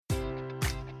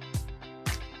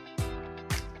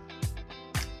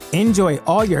Enjoy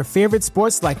all your favorite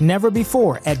sports like never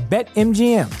before at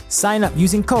BetMGM. Sign up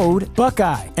using code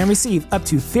Buckeye and receive up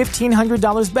to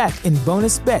 $1,500 back in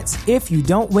bonus bets if you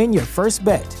don't win your first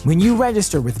bet. When you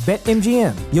register with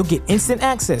BetMGM, you'll get instant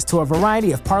access to a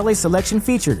variety of parlay selection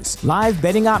features, live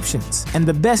betting options, and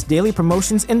the best daily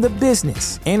promotions in the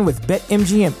business. And with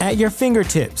BetMGM at your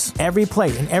fingertips, every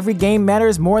play and every game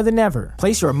matters more than ever.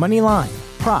 Place your money line,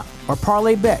 prop, or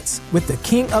parlay bets with the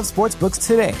king of sportsbooks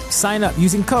today. Sign up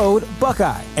using code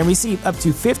Buckeye and receive up to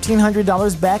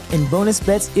 $1,500 back in bonus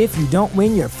bets if you don't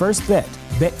win your first bet.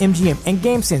 BetMGM and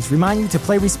GameSense remind you to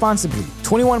play responsibly.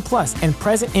 21 plus and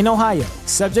present in Ohio,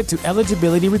 subject to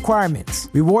eligibility requirements.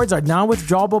 Rewards are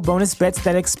non-withdrawable bonus bets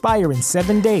that expire in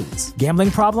 7 days. Gambling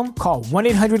problem? Call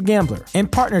 1-800-GAMBLER. In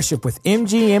partnership with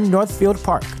MGM Northfield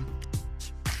Park.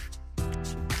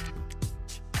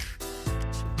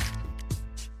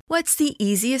 What's the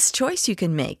easiest choice you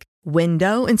can make?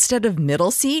 Window instead of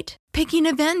middle seat? Picking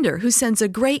a vendor who sends a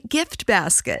great gift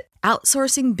basket?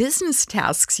 Outsourcing business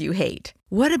tasks you hate?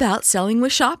 What about selling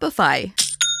with Shopify?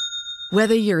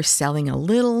 Whether you're selling a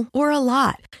little or a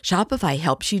lot, Shopify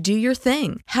helps you do your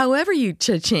thing, however you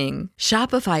cha-ching.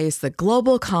 Shopify is the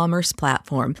global commerce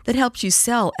platform that helps you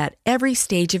sell at every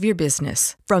stage of your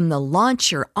business. From the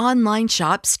launch your online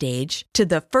shop stage to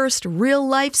the first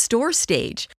real-life store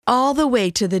stage, all the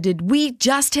way to the did we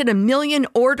just hit 1 million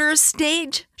orders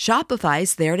stage.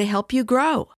 Shopify's there to help you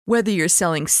grow. Whether you're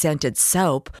selling scented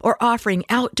soap or offering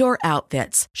outdoor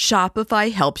outfits,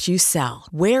 Shopify helps you sell.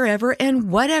 Wherever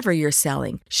and whatever you're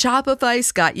selling,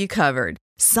 Shopify's got you covered.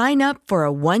 Sign up for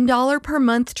a $1 per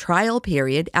month trial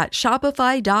period at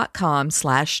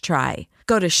shopify.com/try.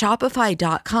 Go to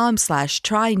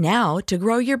shopify.com/try now to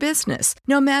grow your business,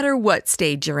 no matter what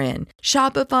stage you're in.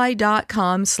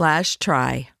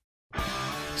 Shopify.com/try.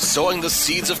 Sowing the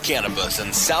seeds of cannabis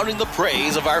and sounding the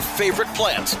praise of our favorite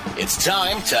plant. It's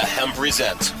time to Hemp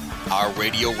Present. Our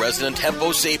radio resident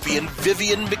hempo sapien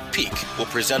Vivian McPeak will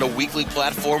present a weekly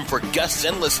platform for guests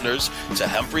and listeners to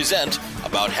Hemp Present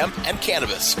about hemp and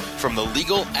cannabis from the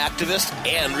legal, activist,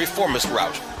 and reformist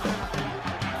route.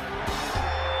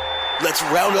 Let's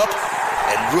round up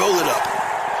and roll it up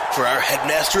for our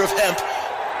headmaster of hemp,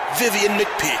 Vivian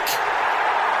McPeak.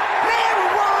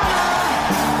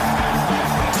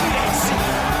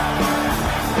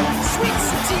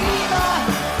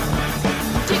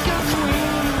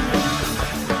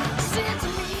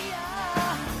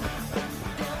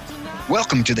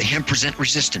 Welcome to the Hemp Present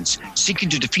Resistance, seeking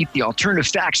to defeat the alternative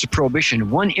facts of prohibition,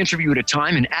 one interview at a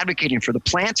time, and advocating for the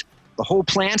plant, the whole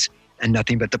plant, and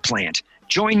nothing but the plant.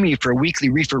 Join me for a weekly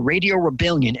reefer radio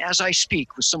rebellion as I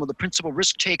speak with some of the principal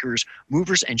risk takers,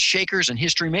 movers and shakers, and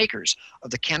history makers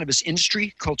of the cannabis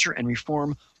industry, culture, and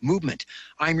reform movement.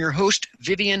 I'm your host,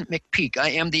 Vivian McPeak. I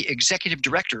am the executive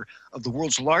director of the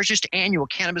world's largest annual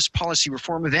cannabis policy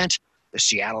reform event, the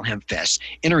Seattle Hemp Fest,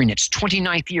 entering its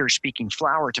 29th year speaking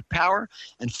flower to power,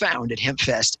 and found at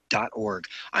hempfest.org.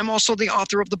 I'm also the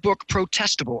author of the book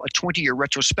Protestable, a 20-year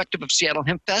retrospective of Seattle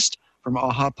Hemp Fest from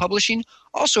AHA Publishing,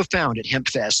 also found at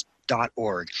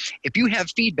hempfest.org. If you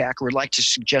have feedback or would like to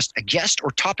suggest a guest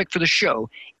or topic for the show,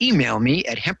 email me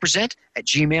at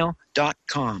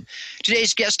hemppresent@gmail.com.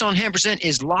 Today's guest on Hemp Present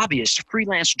is lobbyist,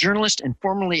 freelance journalist, and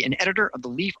formerly an editor of the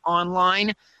Leaf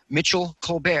Online, Mitchell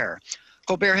Colbert.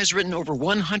 Colbert has written over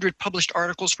 100 published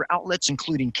articles for outlets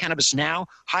including Cannabis Now,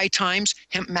 High Times,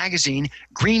 Hemp Magazine,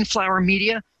 Green Flower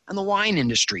Media, and the wine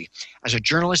industry. As a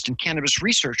journalist and cannabis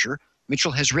researcher,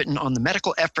 Mitchell has written on the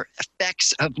medical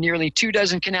effects of nearly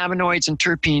 24 cannabinoids and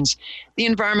terpenes, the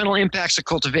environmental impacts of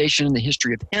cultivation and the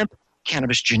history of hemp,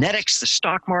 cannabis genetics, the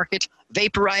stock market,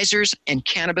 vaporizers, and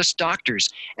cannabis doctors.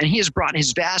 And he has brought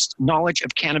his vast knowledge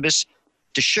of cannabis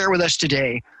to share with us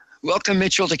today. Welcome,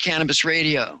 Mitchell, to Cannabis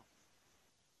Radio.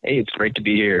 Hey, it's great to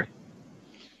be here.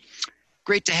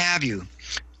 Great to have you.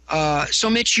 So,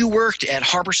 Mitch, you worked at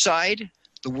Harborside,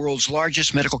 the world's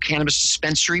largest medical cannabis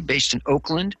dispensary based in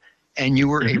Oakland, and you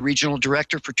were a regional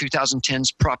director for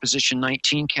 2010's Proposition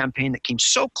 19 campaign that came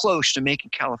so close to making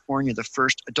California the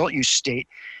first adult use state.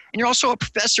 And you're also a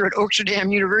professor at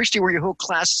Oaksterdam University where you hold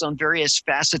classes on various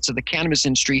facets of the cannabis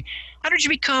industry. How did you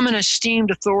become an esteemed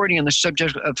authority on the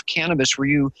subject of cannabis? Were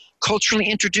you culturally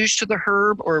introduced to the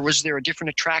herb, or was there a different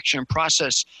attraction and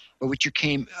process by which you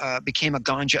became a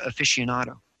ganja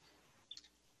aficionado?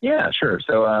 Yeah, sure.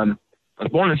 So I was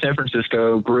born in San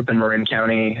Francisco, grew up in Marin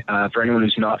County. For anyone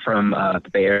who's not from the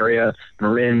Bay Area,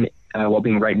 Marin, while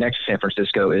being right next to San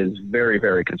Francisco, is very,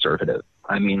 very conservative.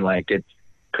 I mean, like, it's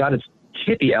got its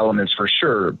hippie elements for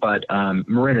sure, but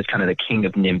Marin is kind of the king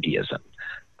of NIMBYism.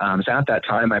 So at that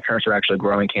time, my parents were actually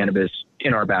growing cannabis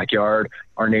in our backyard.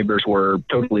 Our neighbors were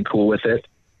totally cool with it.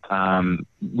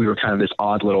 we were kind of this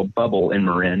odd little bubble in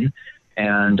Marin.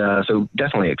 And so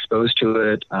definitely exposed to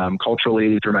it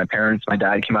culturally through my parents. My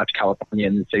dad came out to California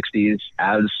in the 60s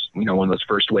as, one of those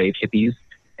first wave hippies,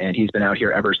 and he's been out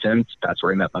here ever since. That's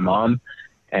where he met my mom.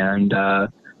 And,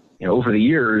 over the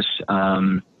years,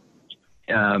 my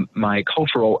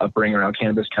cultural upbringing around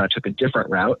cannabis kind of took a different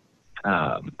route.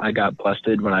 I got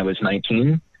busted when I was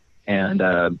 19, and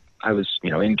I was,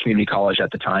 in community college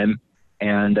at the time.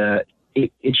 And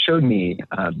it showed me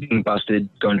being busted,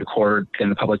 going to court, getting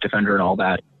the public defender and all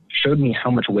that, showed me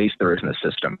how much waste there is in the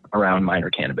system around minor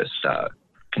cannabis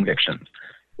convictions.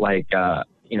 Like, the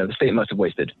state must have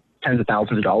wasted tens of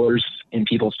thousands of dollars in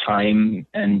people's time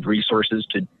and resources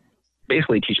to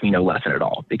basically teach me no lesson at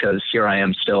all, because here I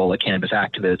am still a cannabis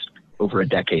activist over a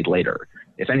decade later.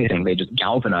 If anything, they just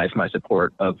galvanized my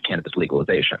support of cannabis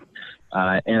legalization.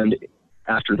 And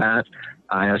after that,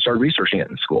 I started researching it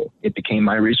in school. It became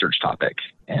my research topic,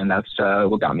 and that's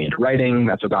what got me into writing.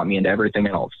 That's what got me into everything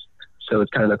else. So it's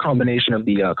kind of the combination of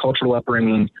the cultural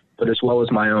upbringing, but as well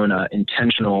as my own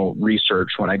intentional research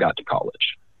when I got to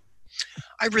college.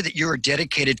 I've read that you are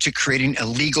dedicated to creating a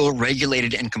legal,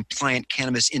 regulated, and compliant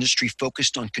cannabis industry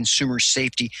focused on consumer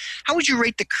safety. How would you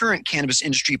rate the current cannabis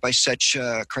industry by such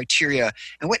criteria?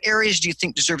 And what areas do you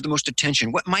think deserve the most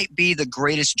attention? What might be the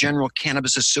greatest general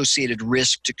cannabis-associated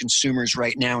risk to consumers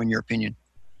right now, in your opinion?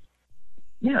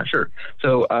 Yeah, sure.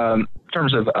 So in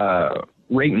terms of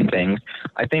rating things,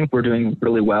 I think we're doing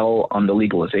really well on the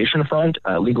legalization front.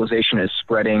 Legalization is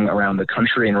spreading around the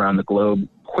country and around the globe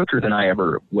quicker than I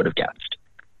ever would have guessed.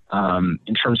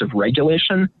 In terms of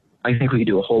regulation, I think we could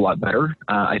do a whole lot better.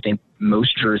 I think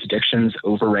most jurisdictions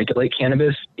overregulate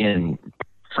cannabis in,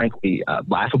 frankly,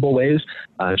 laughable ways.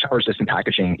 Child-resistant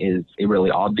packaging is a really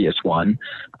obvious one.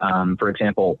 For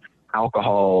example,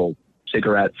 alcohol,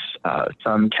 cigarettes,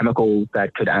 some chemicals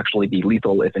that could actually be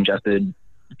lethal if ingested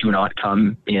do not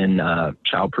come in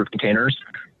child-proof containers.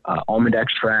 Almond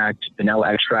extract,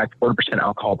 vanilla extract, 40%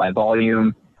 alcohol by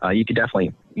volume. You could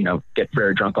definitely, get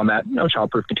very drunk on that. No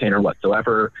child-proof container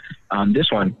whatsoever. This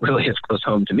one really hits close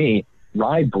home to me.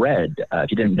 Rye bread,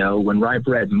 if you didn't know, when rye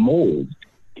bread molds,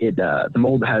 the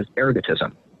mold has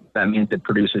ergotism. That means it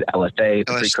produces LSA,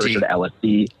 the precursor to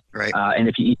LSD. Right. And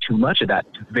if you eat too much of that,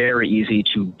 it's very easy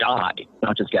to die.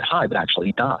 Not just get high, but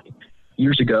actually die.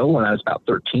 Years ago, when I was about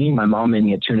 13, my mom made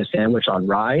me a tuna sandwich on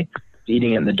rye.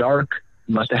 Eating it in the dark,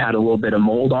 must have had a little bit of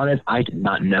mold on it. I did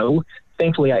not know.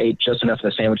 Thankfully, I ate just enough of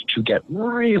the sandwich to get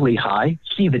really high.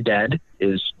 See the dead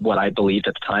is what I believed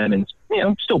at the time, and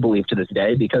still believe to this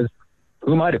day, because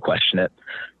who am I to question it?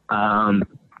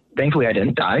 Thankfully, I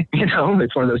didn't die.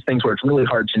 It's one of those things where it's really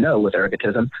hard to know with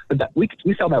ergotism, but we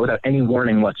sell that without any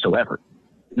warning whatsoever.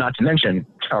 Not to mention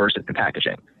child-resistant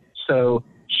packaging. So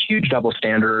huge double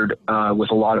standard with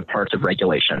a lot of parts of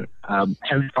regulation.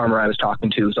 Hemp farmer I was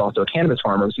talking to, who's also a cannabis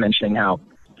farmer, was mentioning how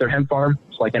their hemp farm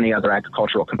is like any other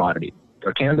agricultural commodity.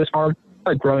 Their cannabis farm is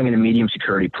like growing in a medium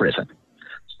security prison.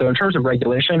 So in terms of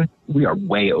regulation, we are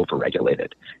way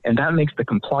over-regulated, and that makes the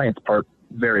compliance part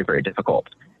very, very difficult.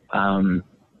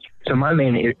 So my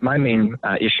main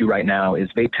issue right now is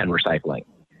vape pen recycling.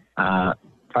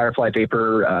 Firefly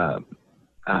Vapor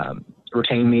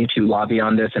retained me to lobby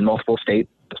on this in multiple states,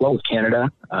 as well as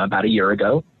Canada, about a year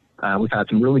ago. We've had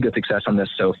some really good success on this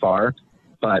so far,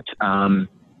 but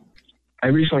I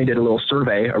recently did a little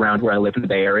survey around where I live in the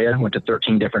Bay Area, went to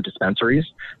 13 different dispensaries.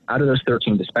 Out of those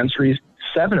 13 dispensaries,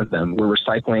 7 of them were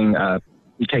taking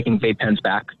vape pens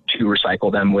back to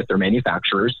recycle them with their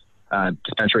manufacturers.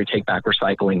 Dispensary take-back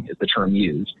recycling is the term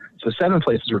used. So 7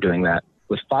 places were doing that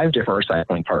with 5 different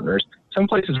recycling partners. Some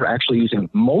places were actually using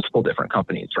multiple different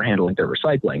companies for handling their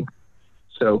recycling.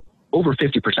 So over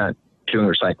 50%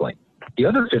 doing recycling. The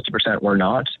other 50% were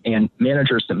not, and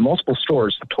managers at multiple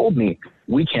stores told me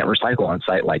we can't recycle on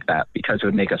site like that because it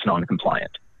would make us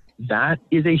non-compliant. That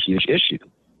is a huge issue.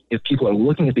 If people are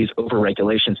looking at these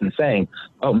over-regulations and saying,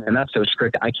 oh man, that's so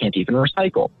strict, I can't even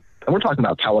recycle. And we're talking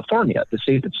about California, the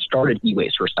state that started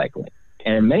e-waste recycling,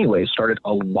 and in many ways started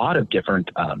a lot of different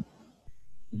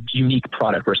unique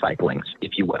product recyclings,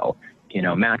 if you will.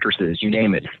 Mattresses, you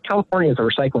name it. California is a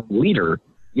recycling leader,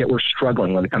 yet we're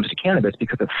struggling when it comes to cannabis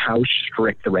because of how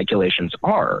strict the regulations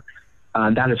are.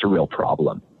 That is a real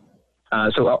problem.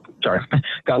 Sorry,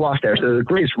 got lost there. So the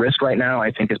greatest risk right now,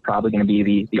 I think, is probably going to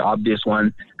be the obvious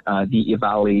one, the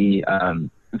EVALI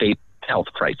vape health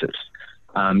crisis.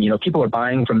 People are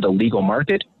buying from the legal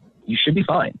market. You should be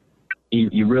fine.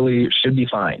 You really should be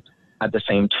fine. At the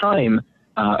same time,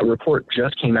 a report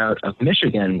just came out of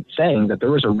Michigan saying that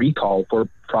there was a recall for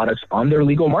products on their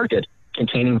legal market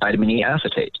containing vitamin E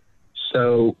acetate.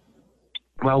 So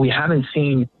while we haven't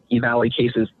seen EVALI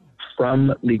cases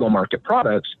from legal market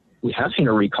products, we have seen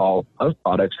a recall of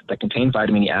products that contain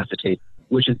vitamin E acetate,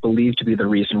 which is believed to be the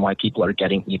reason why people are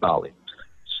getting EVALI.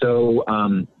 So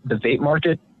the vape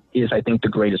market is, I think, the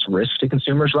greatest risk to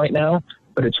consumers right now,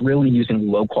 but it's really using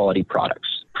low-quality products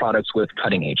with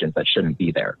cutting agents that shouldn't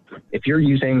be there. If you're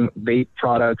using vape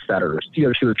products that are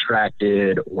CO2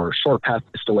 extracted or short path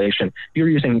distillation, if you're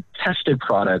using tested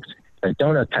products that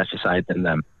don't have pesticides in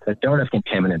them, that don't have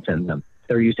contaminants in them,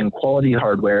 they're using quality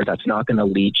hardware that's not going to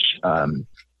leach,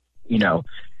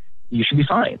 you should be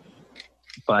fine.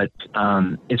 But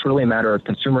it's really a matter of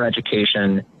consumer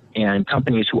education and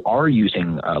companies who are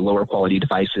using lower quality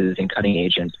devices and cutting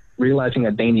agents realizing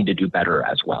that they need to do better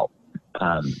as well.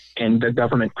 And the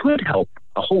government could help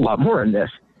a whole lot more in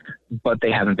this, but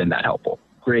they haven't been that helpful.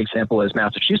 Great example is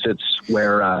Massachusetts,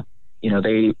 where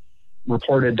they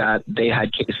reported that they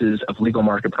had cases of legal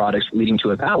market products leading to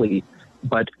EVALI,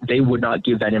 but they would not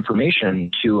give that information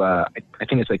to, I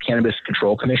think it's the Cannabis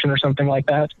Control Commission or something like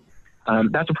that.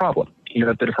 That's a problem.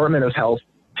 If the Department of Health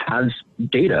has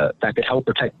data that could help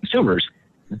protect consumers,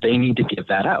 they need to give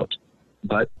that out.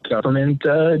 But government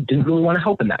didn't really want to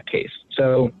help in that case.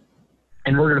 So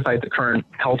in order to fight the current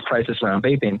health crisis around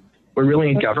vaping, we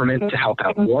really need government to help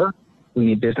out more. We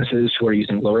need businesses who are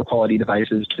using lower quality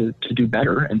devices to do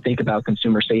better and think about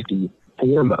consumer safety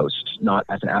foremost, not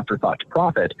as an afterthought to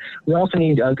profit. We also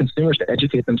need consumers to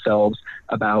educate themselves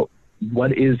about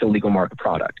what is the legal market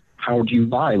product. How do you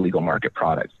buy legal market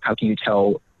products? How can you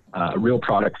tell a real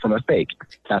product from a fake?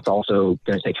 That's also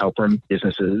going to take help from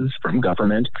businesses, from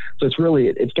government. So it's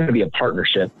going to be a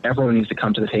partnership. Everyone needs to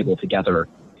come to the table together,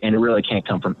 and it really can't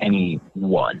come from any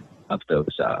one of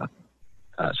those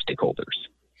stakeholders.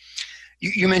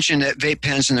 You mentioned that vape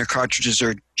pens and their cartridges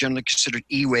are generally considered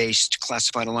e-waste,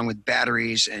 classified along with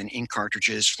batteries and ink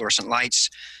cartridges, fluorescent lights.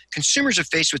 Consumers are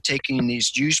faced with taking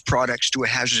these used products to a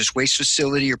hazardous waste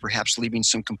facility or perhaps leaving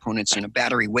some components in a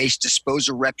battery waste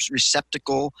disposal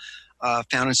receptacle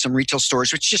found in some retail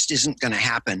stores, which just isn't going to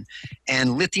happen.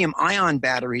 And lithium-ion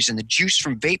batteries and the juice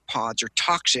from vape pods are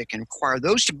toxic and require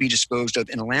those to be disposed of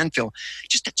in a landfill.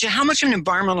 Just how much of an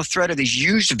environmental threat are these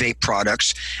used vape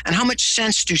products, and how much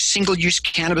sense do single-use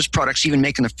cannabis products even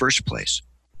make in the first place?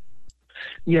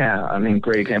 Yeah,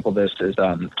 great example of this is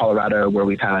Colorado, where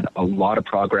we've had a lot of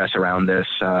progress around this.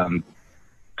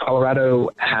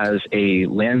 Colorado has a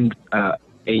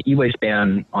e-waste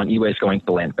ban on e-waste going to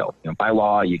the landfill. By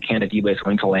law, you can't have e-waste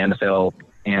going to landfill.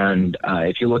 And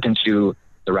if you look into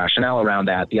the rationale around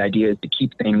that, the idea is to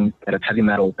keep things that have heavy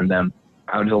metals in them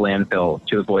out of the landfill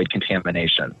to avoid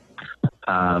contamination.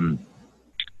 So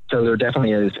there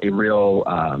definitely is a real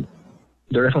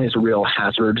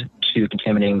hazard to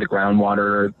contaminating the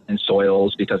groundwater and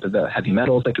soils because of the heavy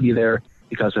metals that could be there,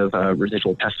 because of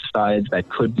residual pesticides that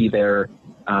could be there.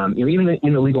 Even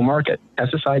in the legal market,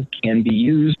 pesticides can be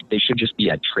used. They should just be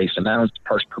at trace amounts,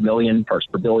 parts per million, parts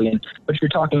per billion. But if you're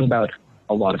talking about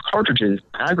a lot of cartridges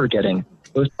aggregating,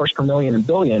 those parts per million and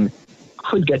billion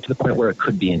could get to the point where it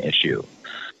could be an issue.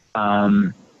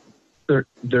 They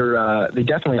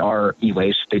definitely are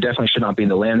e-waste. They definitely should not be in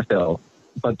the landfill.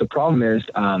 But the problem is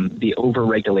the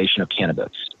over-regulation of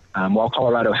cannabis. While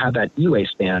Colorado had that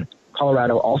e-waste ban,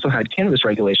 Colorado also had cannabis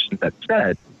regulations that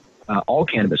said all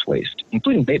cannabis waste,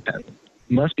 including vape pens,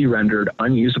 must be rendered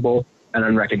unusable and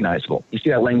unrecognizable. You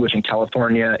see that language in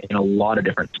California, in a lot of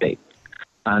different states.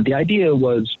 The idea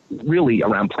was really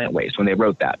around plant waste when they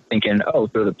wrote that, thinking, throw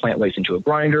the plant waste into a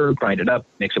grinder, grind it up,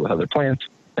 mix it with other plants,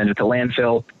 send it to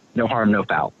landfill, no harm, no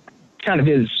foul. It kind of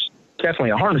is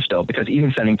definitely a harm still, because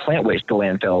even sending plant waste to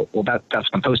landfill, well, that's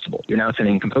compostable. You're now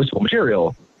sending compostable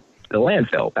material to the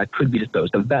landfill that could be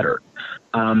disposed of better.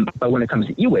 But when it comes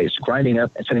to e-waste, grinding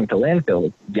up and sending it to landfill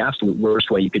is the absolute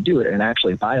worst way you could do it, and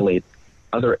actually violates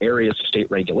other areas of state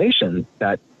regulation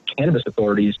that cannabis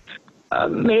authorities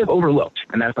may have overlooked.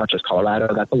 And that's not just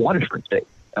Colorado, that's a lot of different states.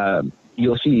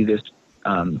 You'll see this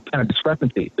kind of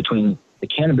discrepancy between the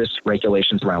cannabis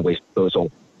regulations around waste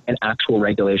disposal and actual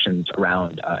regulations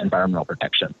around environmental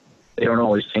protection. They don't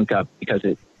always sync up because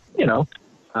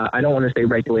I don't want to say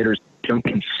regulators don't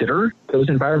consider those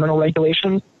environmental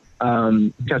regulations,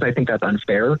 because I think that's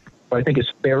unfair. What I think is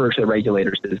fairer to the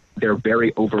regulators is they're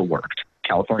very overworked.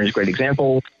 California is a great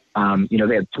example.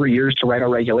 They had 3 years to write our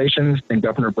regulations. Then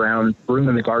Governor Brown threw them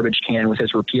in the garbage can with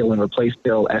his repeal and replace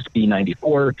bill, SB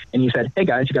 94. And he said, hey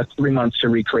guys, you got 3 months to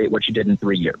recreate what you did in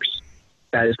 3 years.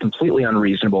 That is completely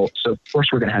unreasonable. So of course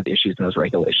we're going to have issues in those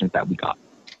regulations that we got.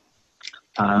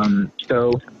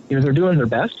 They're doing their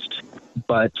best,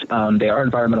 but they are an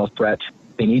environmental threat.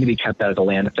 They need to be kept out of the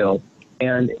landfill.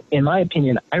 And in my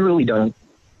opinion, I really don't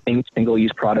think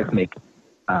single-use products make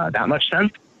that much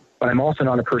sense. but I'm also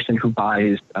not a person who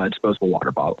buys disposable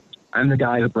water bottles. I'm the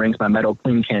guy who brings my metal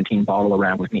Clean Canteen bottle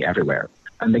around with me everywhere.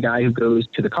 I'm the guy who goes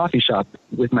to the coffee shop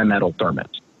with my metal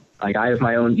thermos. Like, I have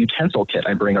my own utensil kit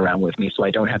I bring around with me so I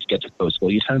don't have to get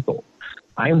disposable utensils.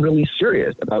 I am really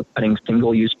serious about cutting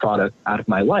single-use products out of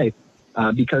my life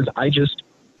because I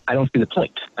don't see the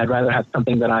point. I'd rather have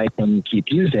something that I can keep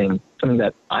using, something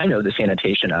that I know the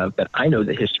sanitation of, that I know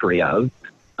the history of,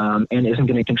 and isn't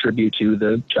going to contribute to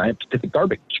the giant Pacific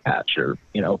garbage patch or,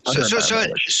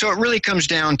 So it really comes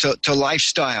down to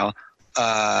lifestyle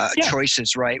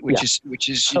choices, right? Which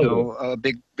is a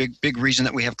big reason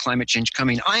that we have climate change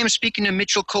coming. I am speaking to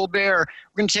Mitchell Colbert.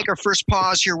 We're going to take our first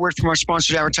pause here. Word from our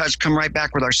sponsored advertisers. Come right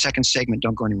back with our second segment.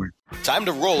 Don't go anywhere. Time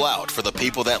to roll out for the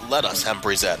people that let us hemp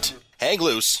present. Hang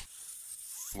loose.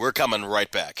 We're coming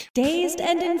right back. Dazed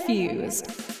and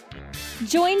Infused.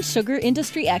 Join sugar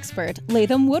industry expert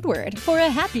Latham Woodward for a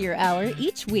happier hour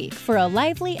each week for a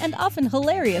lively and often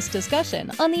hilarious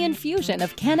discussion on the infusion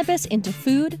of cannabis into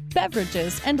food,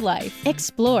 beverages, and life.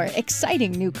 Explore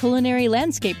exciting new culinary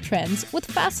landscape trends with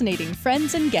fascinating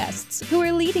friends and guests who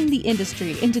are leading the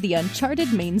industry into the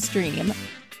uncharted mainstream.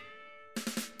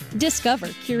 Discover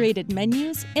curated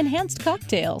menus, enhanced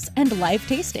cocktails, and live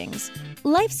tastings.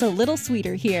 Life's a little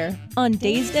sweeter here on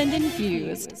Dazed and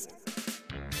Infused.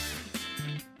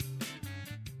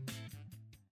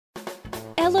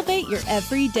 Elevate your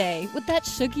everyday with that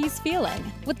Shoogies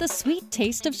feeling with the sweet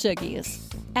taste of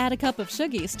Shoogies. Add a cup of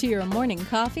Shoogies to your morning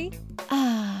coffee.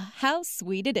 Ah, how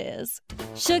sweet it is.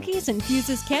 Shoogies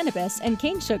infuses cannabis and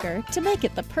cane sugar to make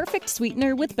it the perfect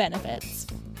sweetener with benefits.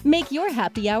 Make your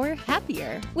happy hour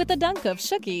happier with a dunk of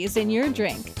Shoogies in your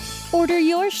drink. Order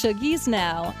your Shoogies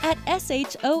now at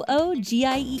shoogies.com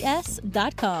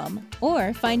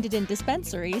or find it in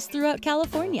dispensaries throughout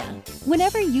California.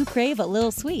 Whenever you crave a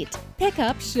little sweet, pick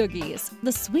up Shoogies,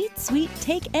 the sweet, sweet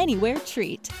take-anywhere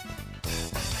treat.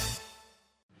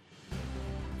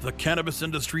 The cannabis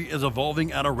industry is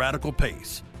evolving at a radical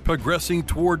pace, progressing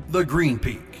toward the green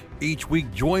peak. Each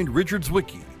week, join Richard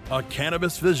Zwicky, a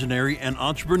cannabis visionary and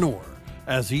entrepreneur,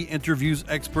 as he interviews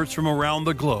experts from around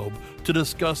the globe to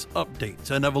discuss updates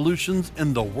and evolutions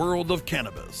in the world of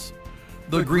cannabis.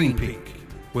 The Green Peak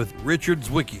with Richard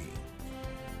Zwicky.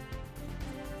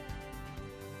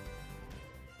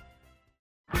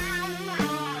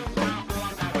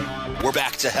 We're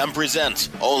back to Hemp Present,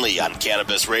 only on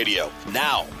Cannabis Radio.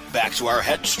 Now, back to our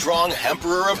headstrong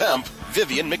Emperor of Hemp,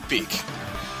 Vivian McPeak.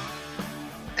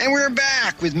 And we're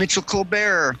back with Mitchell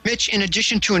Colbert. Mitch, in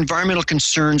addition to environmental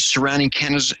concerns surrounding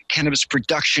cannabis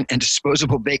production and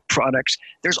disposable baked products,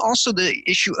 there's also the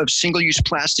issue of single-use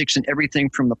plastics and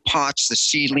everything from the pots the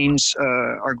seedlings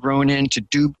are grown in to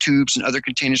doob tubes and other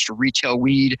containers for retail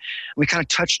weed. We kind of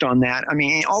touched on that. I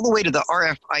mean, all the way to the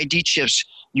RFID chips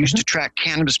used to track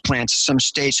cannabis plants in some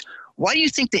states. Why do you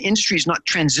think the industry has not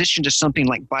transitioned to something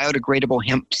like biodegradable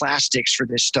hemp plastics for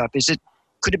this stuff?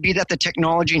 Could it be that the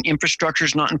technology and infrastructure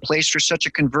is not in place for such a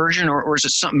conversion, or is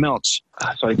it something else?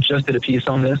 So I just did a piece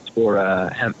on this for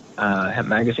Hemp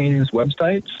Magazine's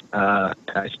website.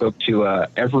 I spoke to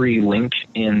every link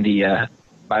in the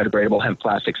biodegradable hemp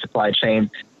plastic supply chain,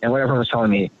 and what everyone was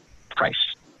telling me, price.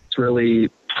 It's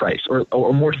really price,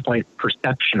 or more to the point,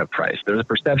 perception of price. There's a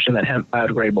perception that hemp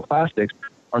biodegradable plastics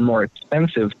are more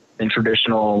expensive than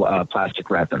traditional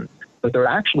plastic resin, but they're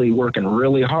actually working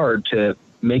really hard to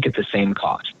make it the same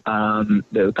cost.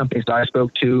 The companies that I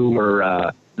spoke to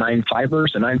were Nine Fiber.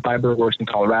 So Nine Fiber works in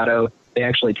Colorado. They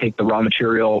actually take the raw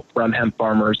material from hemp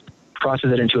farmers,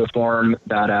 process it into a form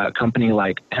that a company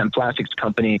like Hemp Plastics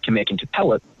Company can make into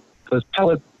pellets. Those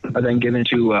pellets are then given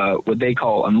to what they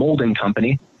call a molding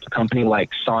company, a company like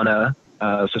Sana.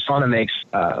 So Sana makes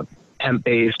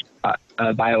hemp-based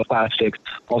bioplastics,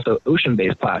 also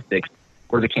ocean-based plastics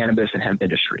for the cannabis and hemp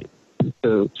industry.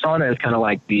 So Sana is kind of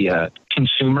like the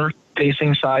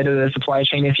consumer-facing side of the supply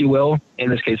chain, if you will. In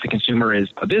this case, the consumer is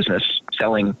a business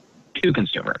selling to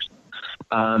consumers.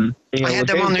 I had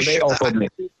them on the show.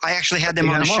 I actually had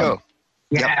them on the show.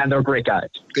 Yeah, they're great guys.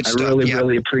 Good stuff. I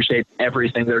really appreciate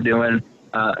everything they're doing.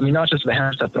 I mean, not just the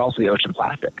hemp stuff, but also the ocean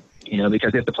plastic.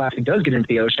 Because if the plastic does get into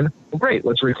the ocean, well, great,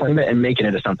 let's reclaim it and make it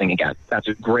into something again. That's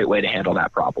a great way to handle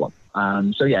that problem.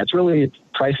 It's really,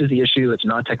 price is the issue. It's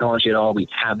not technology at all. We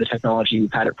have the technology.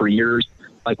 We've had it for years.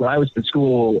 Like when I was in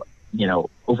school,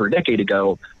 over a decade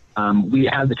ago, we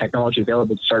had the technology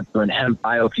available to start doing hemp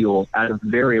biofuels at a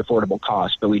very affordable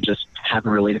cost, but we just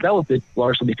haven't really developed it,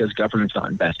 largely because government's not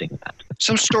investing in that.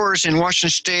 Some stores in Washington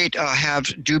State have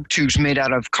doob tubes made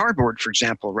out of cardboard, for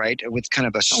example, right, with kind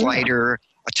of a slider,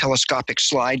 a telescopic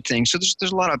slide thing. So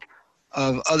there's a lot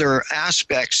of other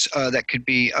aspects that could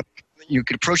be you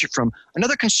could approach it from.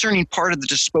 Another concerning part of the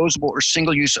disposable or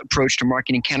single-use approach to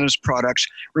marketing cannabis products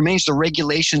remains the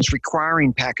regulations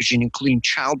requiring packaging, including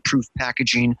child-proof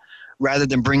packaging. Rather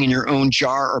than bringing your own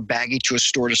jar or baggie to a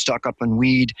store to stock up on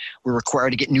weed, we're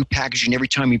required to get new packaging every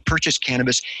time we purchase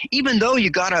cannabis, even though you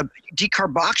got to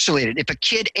decarboxylate it. If a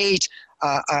kid ate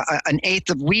an eighth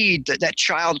of weed, that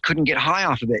child couldn't get high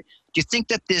off of it. Do you think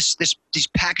that these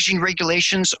packaging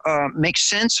regulations make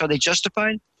sense? Are they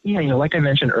justified? Yeah, like I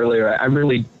mentioned earlier, I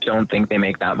really don't think they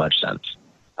make that much sense.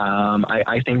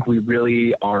 I think we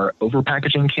really are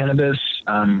over-packaging cannabis.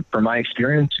 From my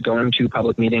experience going to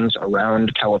public meetings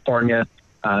around California,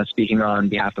 speaking on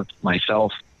behalf of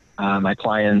myself, my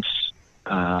clients,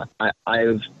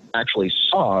 I've actually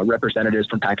saw representatives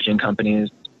from packaging companies,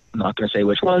 I'm not going to say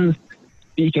which ones,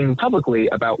 speaking publicly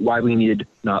about why we needed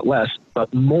not less,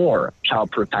 but more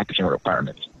child-proof packaging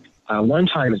requirements. One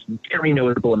time is very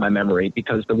notable in my memory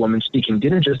because the woman speaking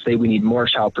didn't just say we need more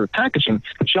child-proof packaging,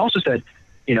 but she also said,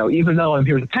 even though I'm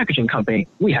here with a packaging company,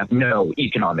 we have no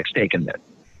economic stake in this.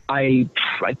 I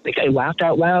think I laughed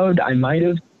out loud. I might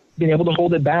have been able to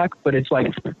hold it back, but it's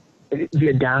like the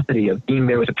audacity of being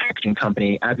there with a packaging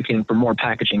company, advocating for more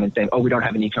packaging and saying, we don't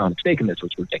have an economic stake in this,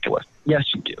 which is ridiculous. Yes,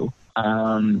 you do.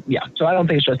 So I don't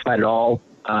think it's justified at all.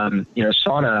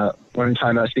 Sauna, one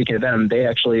time I was speaking to them, they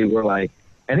actually were like,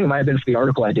 I think it might have been for the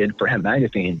article I did for Hemp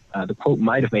Magazine. The quote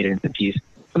might have made it into the piece,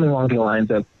 something along the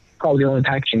lines of, probably the only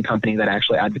packaging company that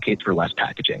actually advocates for less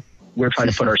packaging. We're trying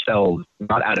to put ourselves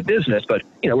not out of business, but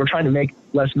we're trying to make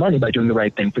less money by doing the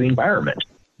right thing for the environment.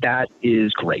 That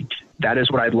is great. That is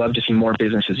what I'd love to see more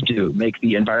businesses do. Make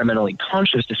the environmentally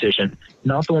conscious decision,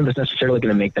 not the one that's necessarily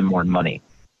going to make them more money.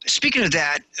 Speaking of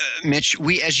that, Mitch,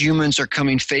 we as humans are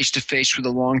coming face to face with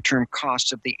the long-term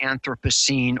costs of the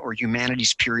Anthropocene or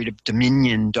humanity's period of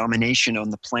domination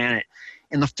on the planet.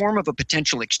 In the form of a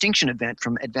potential extinction event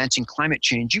from advancing climate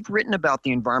change, you've written about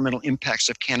the environmental impacts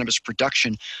of cannabis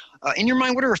production. In your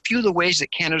mind, what are a few of the ways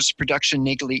that cannabis production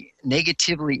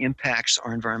negatively impacts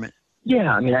our environment?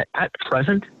 Yeah, at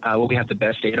present, what we have the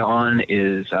best data on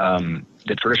is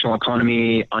the traditional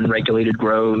economy, unregulated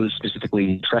grows,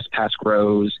 specifically trespass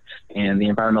grows, and the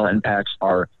environmental impacts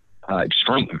are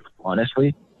extreme,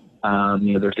 honestly.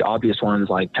 There's the obvious ones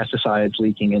like pesticides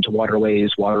leaking into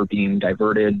waterways, water being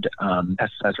diverted,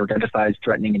 pesticides or pesticides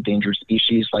threatening endangered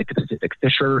species like the Pacific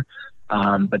fisher.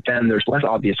 But then there's less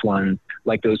obvious ones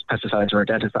like those pesticides or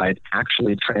rodenticides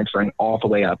actually transferring all the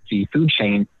way up the food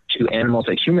chain to animals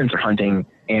that humans are hunting.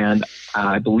 And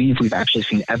I believe we've actually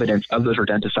seen evidence of those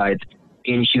rodenticides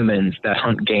in humans that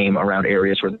hunt game around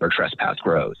areas where their trespass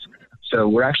grows. So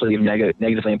we're actually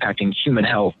negatively impacting human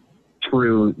health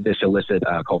through this illicit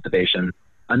cultivation.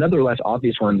 Another less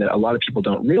obvious one that a lot of people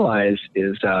don't realize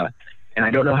is, and I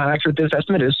don't know how accurate this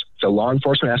estimate is, it's a law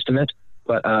enforcement estimate,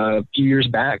 but a few years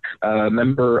back, a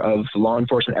member of law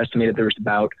enforcement estimated there was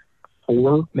about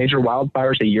 4 major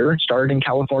wildfires a year started in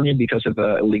California because of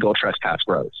illegal trespass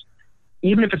grows.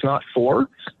 Even if it's not 4,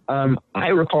 I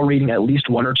recall reading at least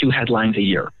 1 or 2 headlines a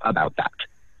year about that.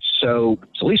 So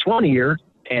it's at least 1 a year,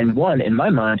 and 1, in my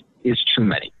mind, is too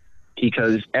many.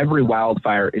 Because every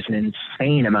wildfire is an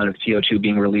insane amount of CO2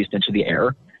 being released into the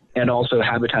air, and also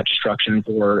habitat destruction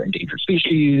for endangered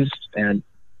species and,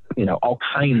 all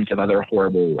kinds of other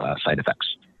horrible side effects.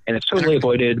 And it's totally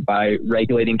avoided by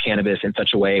regulating cannabis in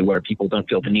such a way where people don't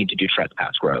feel the need to do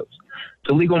trespass grows.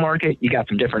 The legal market, you got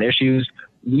some different issues.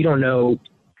 We don't know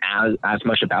as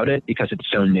much about it because it's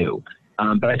so new.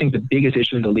 But I think the biggest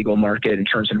issue in the legal market in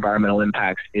terms of environmental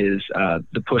impacts is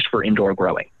the push for indoor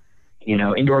growing.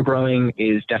 Indoor growing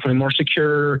is definitely more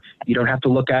secure. You don't have to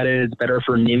look at it. It's better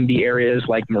for NIMBY areas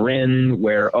like Marin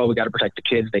where, we got to protect the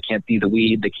kids. They can't see the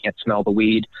weed. They can't smell the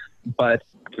weed. But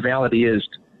the reality is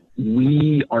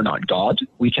we are not God.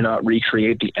 We cannot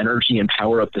recreate the energy and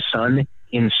power of the sun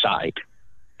inside.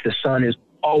 The sun is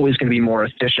always going to be more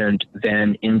efficient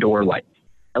than indoor light.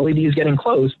 LED is getting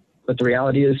close, but the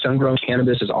reality is sun-grown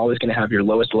cannabis is always going to have your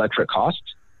lowest electric costs.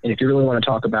 And if you really want to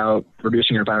talk about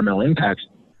reducing your environmental impacts,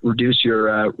 reduce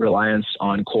your reliance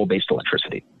on coal-based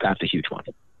electricity. That's a huge one.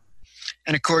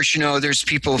 And of course, there's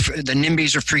people, the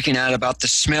NIMBYs are freaking out about the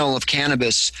smell of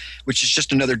cannabis, which is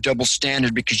just another double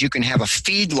standard because you can have a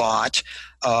feedlot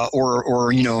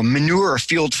or manure, a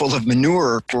field full of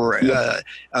manure for,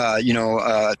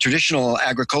 traditional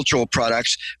agricultural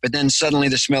products. But then suddenly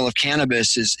the smell of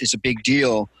cannabis is a big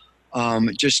deal.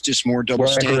 Just more double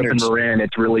standards. Where I grew up in Marin,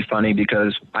 it's really funny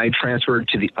because I transferred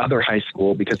to the other high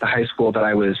school because the high school that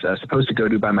I was supposed to go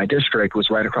to by my district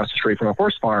was right across the street from a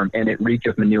horse farm, and it reeked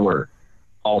of manure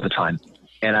all the time.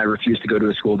 And I refused to go to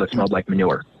a school that smelled like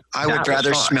manure. I would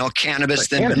rather smell cannabis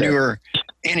than manure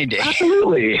any day.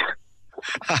 Absolutely.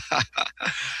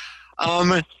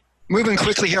 Moving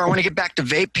quickly here, I want to get back to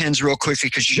vape pens real quickly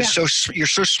because you're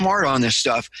so smart on this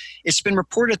stuff. It's been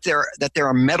reported that there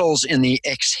are metals in the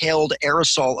exhaled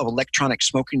aerosol of electronic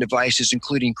smoking devices,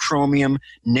 including chromium,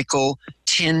 nickel,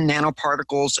 tin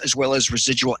nanoparticles, as well as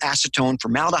residual acetone,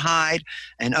 formaldehyde,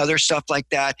 and other stuff like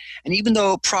that. And even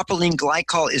though propylene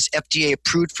glycol is FDA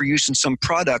approved for use in some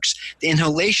products, the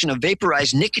inhalation of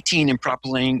vaporized nicotine in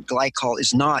propylene glycol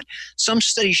is not. Some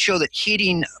studies show that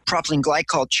heating propylene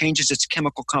glycol changes its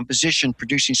chemical composition,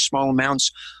 producing small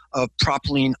amounts of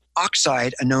propylene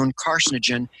oxide, a known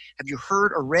carcinogen. Have you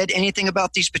heard or read anything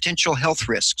about these potential health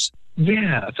risks?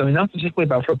 Yeah, so not specifically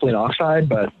about propylene oxide,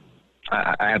 but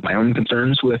I have my own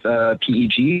concerns with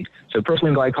PEG. So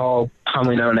propylene glycol,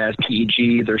 commonly known as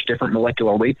PEG, there's different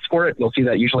molecular weights for it. You'll see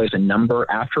that usually has a number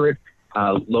after it.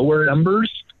 Lower numbers,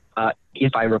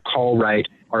 if I recall right,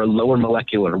 are lower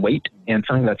molecular weight and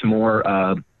something that's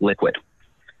more liquid.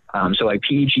 So like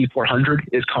PEG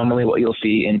 400 is commonly what you'll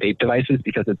see in vape devices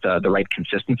because it's the right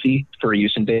consistency for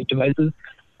use in vape devices.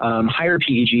 Higher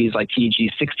PEGs like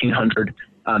PEG 1600,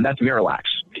 that's Miralax,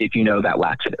 if you know that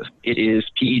laxative. It is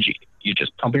PEG. You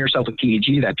just pumping yourself with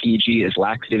PEG, that PEG is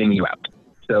laxativing you out.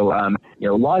 So, a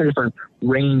lot of different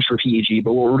range for PEG,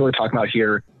 but what we're really talking about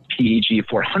here, PEG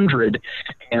 400.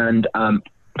 And,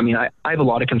 I have a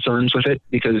lot of concerns with it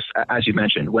because, as you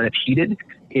mentioned, when it's heated,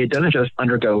 it doesn't just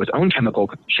undergo its own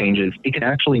chemical changes. It can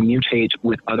actually mutate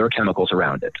with other chemicals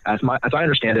around it. As I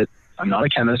understand it, I'm not a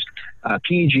chemist.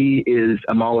 PEG is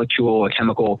a molecule, a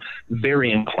chemical,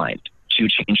 very inclined to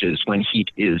changes when heat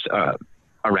is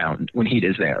when heat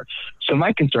is there. So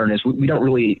my concern is we don't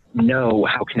really know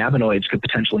how cannabinoids could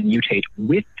potentially mutate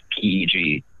with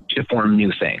PEG to form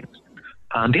new things.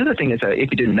 The other thing is that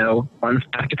if you didn't know, fun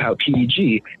fact about PEG,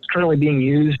 it's currently being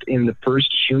used in the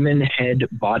first human head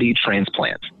body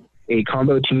transplant. A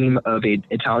combo team of an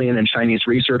Italian and Chinese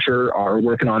researcher are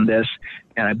working on this,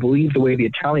 and I believe the way the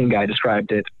Italian guy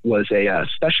described it was a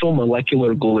special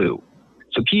molecular glue.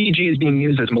 So PEG is being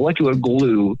used as molecular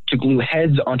glue to glue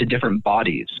heads onto different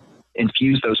bodies and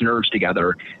fuse those nerves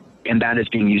together, and that is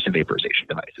being used in vaporization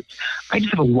devices. I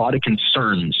just have a lot of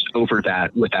concerns over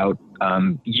that without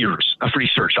years of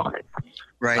research on it.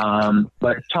 Right.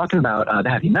 But talking about the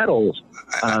heavy metals,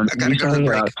 I gotta go to the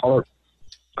break.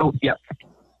 Oh, yeah.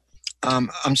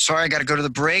 I'm sorry, I got to go to the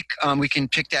break. We can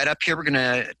pick that up here. We're going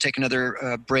to take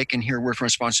another break and hear a word from our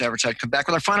sponsor advertising. Come back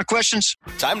with our final questions.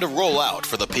 Time to roll out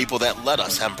for the people that let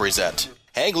us hemp present.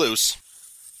 Hang loose.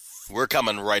 We're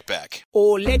coming right back.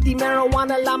 Oh, let the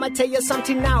marijuana llama tell you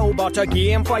something now about a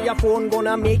game for your phone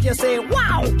gonna make you say,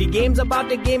 wow! The game's about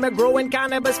the game of growing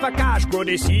cannabis for cash. Grow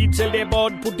the seed, sell the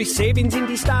bud, put the savings in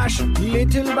the stash.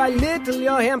 Little by little,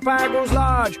 your empire grows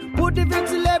large. Put the big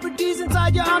celebrities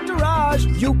inside your entourage.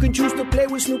 You can choose to play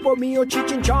with Snoop or me or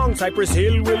Cheech and Chong. Cypress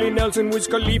Hill, Willie Nelson, Wiz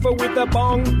Khalifa with a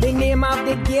bong. The name of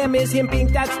the game is Hemp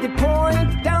Inc., that's the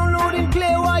point. Download and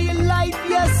play while you light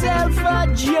yourself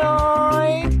a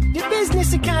joint. The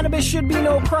business of cannabis should be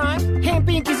no crime. Hemp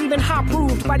Inc. is even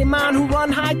hot-proofed by the man who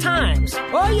run High Times.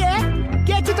 Oh yeah?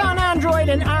 Get it on Android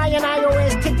and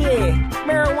iOS today.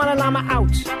 Marijuana Llama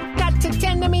out. Got to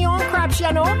tend to me own crops,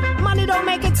 you know. Money don't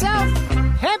make itself.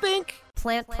 Hemp Inc.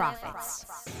 Plant Profits.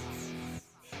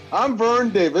 I'm Vern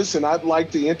Davis, and I'd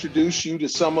like to introduce you to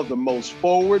some of the most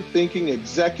forward-thinking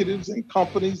executives and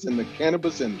companies in the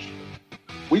cannabis industry.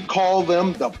 We call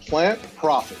them the Plant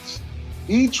Profits.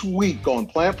 Each week on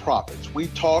Plant Profits, we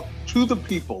talk to the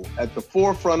people at the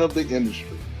forefront of the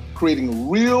industry, creating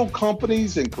real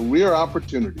companies and career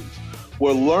opportunities.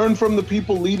 We'll learn from the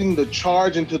people leading the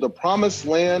charge into the promised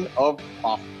land of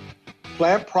profit.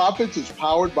 Plant Profits is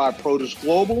powered by Protis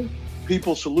Global,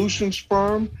 people solutions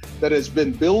firm that has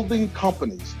been building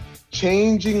companies,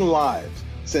 changing lives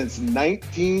since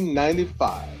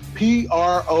 1995.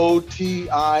 PROTIS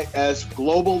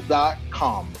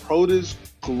Global.com, Protis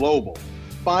Global.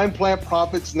 Find Plant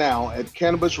Profits now at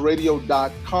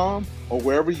cannabisradio.com or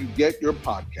wherever you get your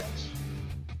podcasts.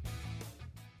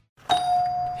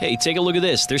 Hey, take a look at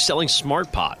this. They're selling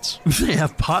smart pots. They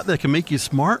have pot that can make you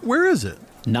smart? Where is it?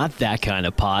 Not that kind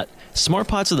of pot. Smart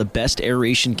pots are the best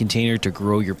aeration container to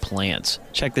grow your plants.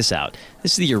 Check this out.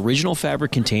 This is the original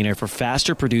fabric container for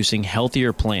faster producing,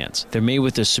 healthier plants. They're made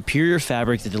with a superior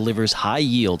fabric that delivers high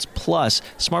yields. Plus,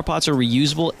 smart pots are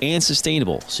reusable and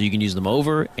sustainable, so you can use them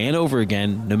over and over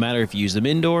again, no matter if you use them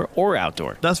indoor or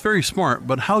outdoor. That's very smart,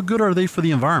 but how good are they for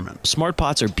the environment? Smart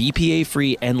pots are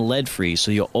BPA-free and lead-free,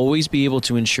 so you'll always be able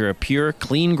to ensure a pure,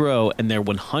 clean grow, and they're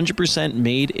 100%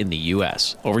 made in the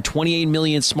U.S. Over 28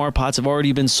 million smart pots have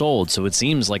already been sold. old, so it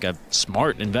seems like a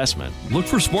smart investment. Look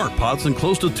for Smart Pots in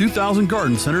close to 2,000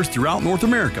 garden centers throughout North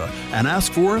America and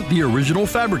ask for the original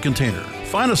fabric container.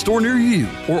 Find a store near you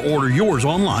or order yours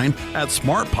online at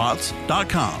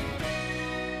smartpots.com.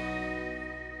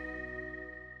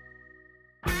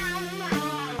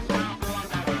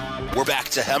 We're back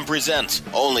to Hemp Present,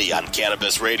 only on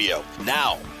Cannabis Radio.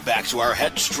 Now, back to our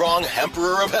headstrong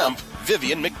Emperor of Hemp,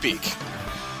 Vivian McPeak.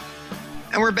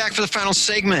 And we're back for the final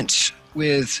segment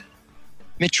with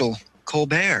Mitchell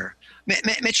Colbert.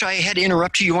 Mitch, I had to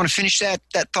interrupt you. You want to finish that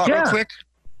thought real quick?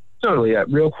 Totally, yeah.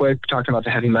 Real quick, talking about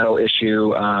the heavy metal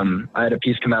issue. I had a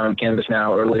piece come out on Cannabis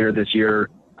Now earlier this year,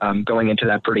 going into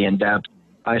that pretty in-depth.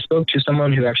 I spoke to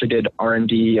someone who actually did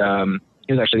R&D.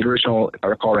 He was actually the original, if I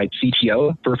recall right,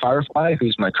 CTO for Firefly,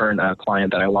 who's my current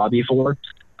client that I lobby for.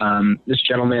 This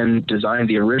gentleman designed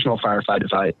the original Firefly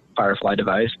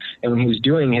device, and when he was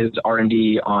doing his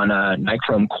R&D on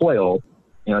nichrome coil,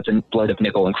 it's a blend of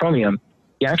nickel and chromium,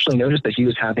 he actually noticed that he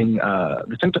was having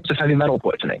the symptoms of heavy metal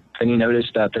poisoning. And he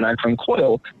noticed that the nichrome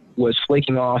coil was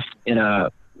flaking off in a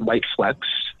white flecks,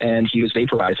 and he was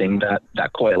vaporizing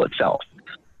that coil itself.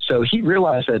 So he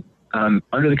realized that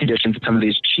under the conditions of some of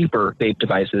these cheaper vape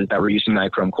devices that were using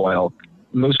nichrome coil,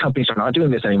 most companies are not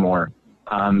doing this anymore.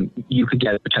 You could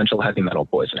get potential heavy metal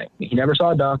poisoning. He never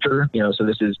saw a doctor, so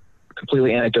this is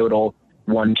completely anecdotal,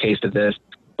 one case of this,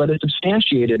 but it's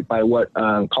substantiated by what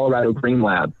Colorado Green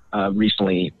Lab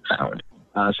recently found.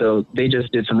 So they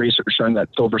just did some research showing that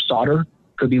silver solder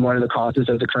could be one of the causes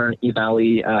of the current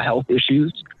E-Valley health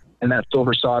issues. And that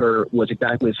silver solder was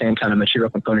exactly the same kind of material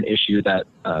component issue that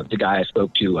the guy I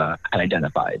spoke to had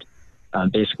identified.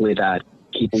 Basically that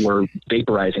people were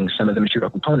vaporizing some of the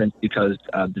material components because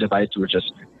the devices were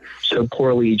just so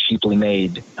poorly, cheaply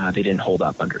made, they didn't hold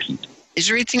up under heat. Is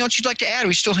there anything else you'd like to add?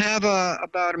 We still have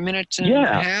about a minute and a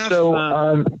half.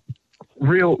 So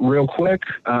real quick,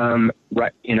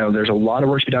 there's a lot of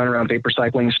work to be done around vapor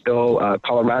cycling still.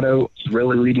 Colorado is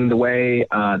really leading the way.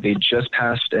 They just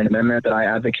passed an amendment that I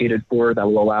advocated for that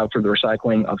will allow for the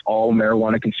recycling of all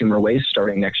marijuana consumer waste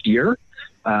starting next year.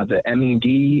 The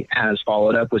MED has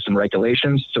followed up with some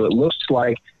regulations, so it looks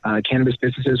like cannabis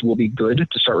businesses will be good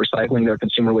to start recycling their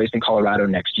consumer waste in Colorado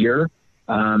next year.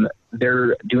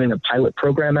 They're doing a pilot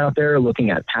program out there looking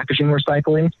at packaging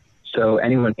recycling. So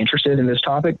anyone interested in this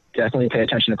topic, definitely pay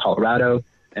attention to Colorado,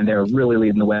 and they're really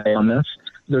leading the way on this.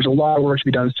 There's a lot of work to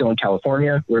be done still in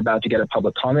California. We're about to get a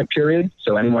public comment period.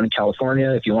 So anyone in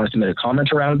California, if you want to submit a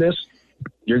comment around this,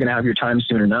 you're going to have your time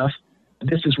soon enough.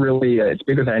 This is really, it's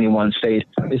bigger than any one state.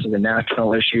 This is a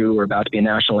national issue. We're about to be a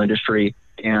national industry,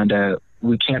 and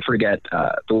we can't forget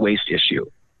the waste issue.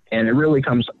 And it really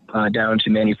comes down to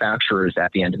manufacturers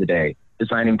at the end of the day,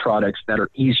 designing products that are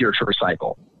easier to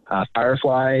recycle.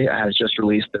 Firefly has just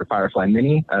released their Firefly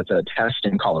Mini as a test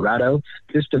in Colorado.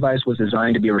 This device was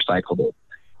designed to be recyclable.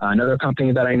 Another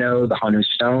company that I know, the Hanu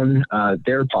Stone,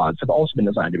 their pods have also been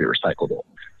designed to be recyclable.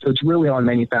 So it's really on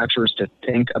manufacturers to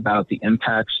think about the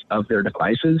impacts of their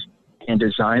devices and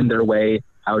design their way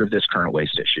out of this current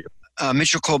waste issue.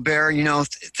 Mitchell Colbert,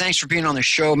 thanks for being on the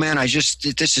show, man.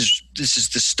 This is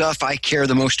the stuff I care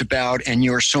the most about, and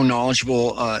you're so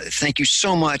knowledgeable. Thank you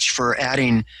so much for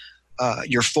adding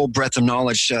your full breadth of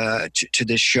knowledge to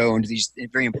this show and to these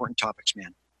very important topics,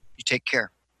 man. You take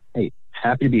care. Hey,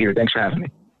 happy to be here. Thanks for having me.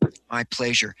 My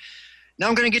pleasure. Now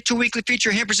I'm going to get to a weekly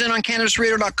feature, Hemp Present on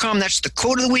CannabisRadio.com. That's the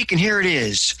quote of the week, and here it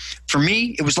is. For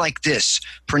me, it was like this: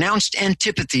 pronounced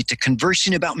antipathy to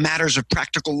conversing about matters of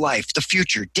practical life, the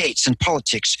future, dates, and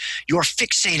politics. You are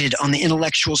fixated on the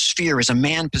intellectual sphere as a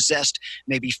man possessed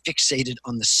may be fixated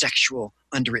on the sexual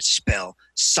under its spell,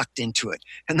 sucked into it.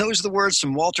 And those are the words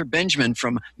from Walter Benjamin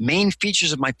from Main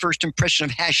Features of My First Impression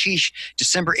of Hashish,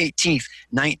 December 18th,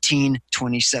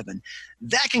 1927.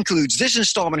 That concludes this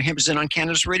installment of Hemp Present on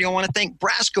Cannabis Radio. I want to thank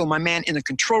Brasco, my man in the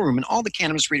control room, and all the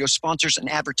Cannabis Radio sponsors and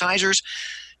advertisers.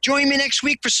 Join me next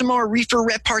week for some more reefer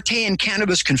repartee and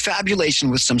cannabis confabulation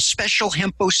with some special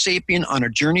Hempo sapien on a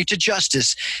journey to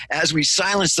justice as we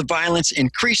silence the violence,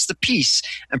 increase the peace,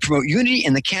 and promote unity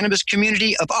in the cannabis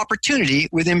community of opportunity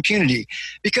with impunity.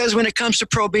 Because when it comes to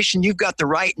prohibition, you've got the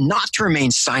right not to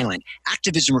remain silent.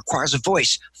 Activism requires a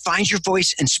voice. Find your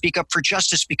voice and speak up for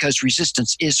justice because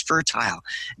resistance is fertile.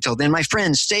 Until then, my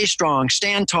friends, stay strong,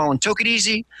 stand tall, and take it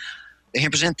easy. The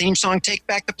Hemp Present theme song, Take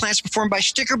Back the Plants, performed by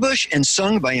Stickerbush and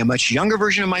sung by a much younger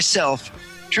version of myself.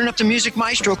 Turn up the music,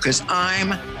 maestro, because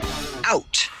I'm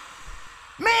out.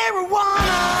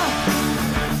 Marijuana,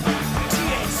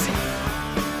 THC,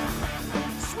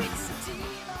 sweet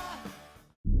sativa.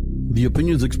 The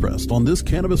opinions expressed on this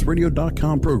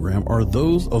CannabisRadio.com program are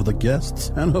those of the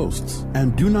guests and hosts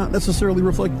and do not necessarily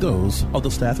reflect those of the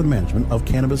staff and management of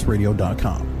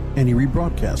CannabisRadio.com. Any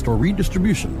rebroadcast or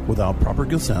redistribution without proper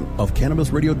consent of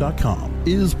CannabisRadio.com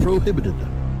is prohibited.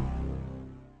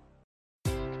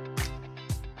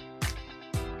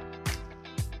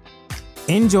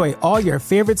 Enjoy all your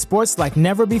favorite sports like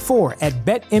never before at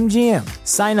BetMGM.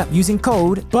 Sign up using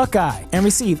code Buckeye and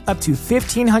receive up to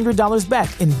 $1,500 back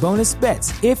in bonus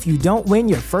bets if you don't win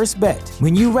your first bet.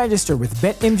 When you register with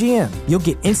BetMGM, you'll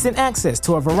get instant access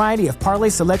to a variety of parlay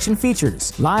selection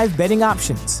features, live betting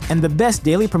options, and the best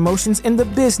daily promotions in the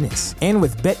business. And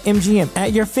with BetMGM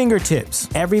at your fingertips,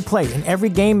 every play and every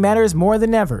game matters more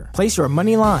than ever. Place your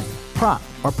money line, prop,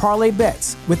 or parlay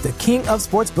bets with the king of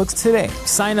sportsbooks today.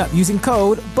 Sign up using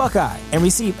code Buckeye and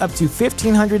receive up to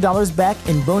 $1,500 back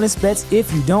in bonus bets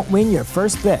if you don't win your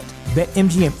first bet.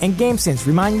 BetMGM and GameSense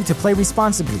remind you to play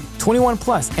responsibly. 21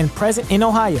 plus and present in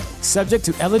Ohio, subject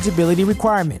to eligibility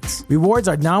requirements. Rewards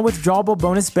are non-withdrawable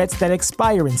bonus bets that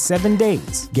expire in 7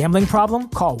 days. Gambling problem?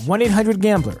 Call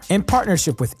 1-800-GAMBLER in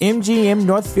partnership with MGM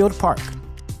Northfield Park.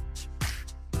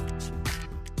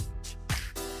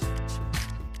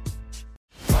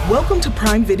 Welcome to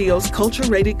Prime Video's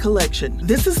Culture-Rated Collection.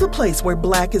 This is the place where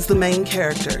Black is the main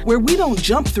character, where we don't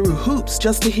jump through hoops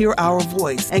just to hear our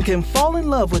voice and can fall in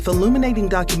love with illuminating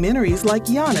documentaries like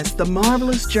Giannis, The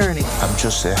Marvelous Journey. I'm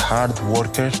just a hard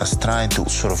worker that's trying to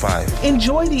survive.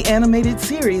 Enjoy the animated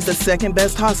series, The Second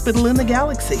Best Hospital in the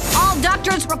Galaxy. All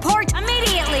doctors report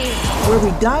immediately! Where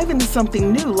we dive into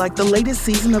something new like the latest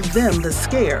season of Them, The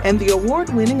Scare, and the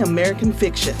award-winning American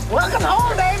Fiction. Welcome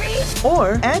home, baby!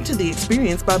 Or add to the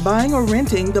experience by buying or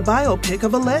renting the biopic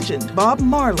of a legend, Bob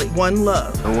Marley, One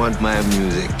Love. I want my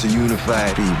music to unify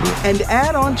people. And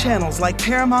add on channels like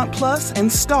Paramount Plus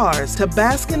and Stars to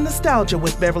bask in nostalgia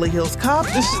with Beverly Hills Cop.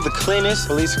 This is the cleanest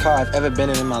police car I've ever been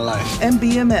in my life. And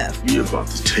BMF. You're about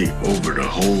to take over the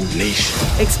whole nation.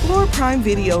 Explore Prime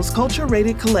Video's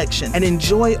Culture-Rated Collection and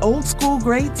enjoy old school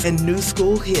greats and new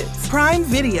school hits. Prime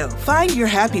Video. Find your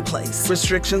happy place.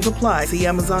 Restrictions apply. See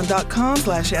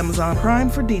Amazon.com/Amazon Prime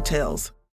for details.